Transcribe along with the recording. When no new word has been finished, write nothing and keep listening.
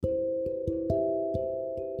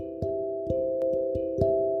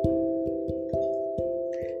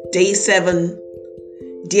Day 7.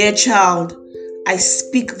 Dear child, I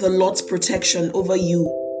speak the Lord's protection over you,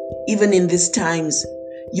 even in these times.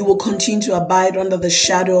 You will continue to abide under the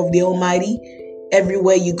shadow of the Almighty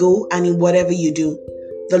everywhere you go and in whatever you do.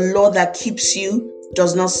 The Lord that keeps you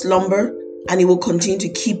does not slumber, and He will continue to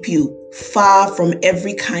keep you far from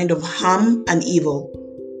every kind of harm and evil.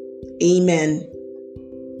 Amen.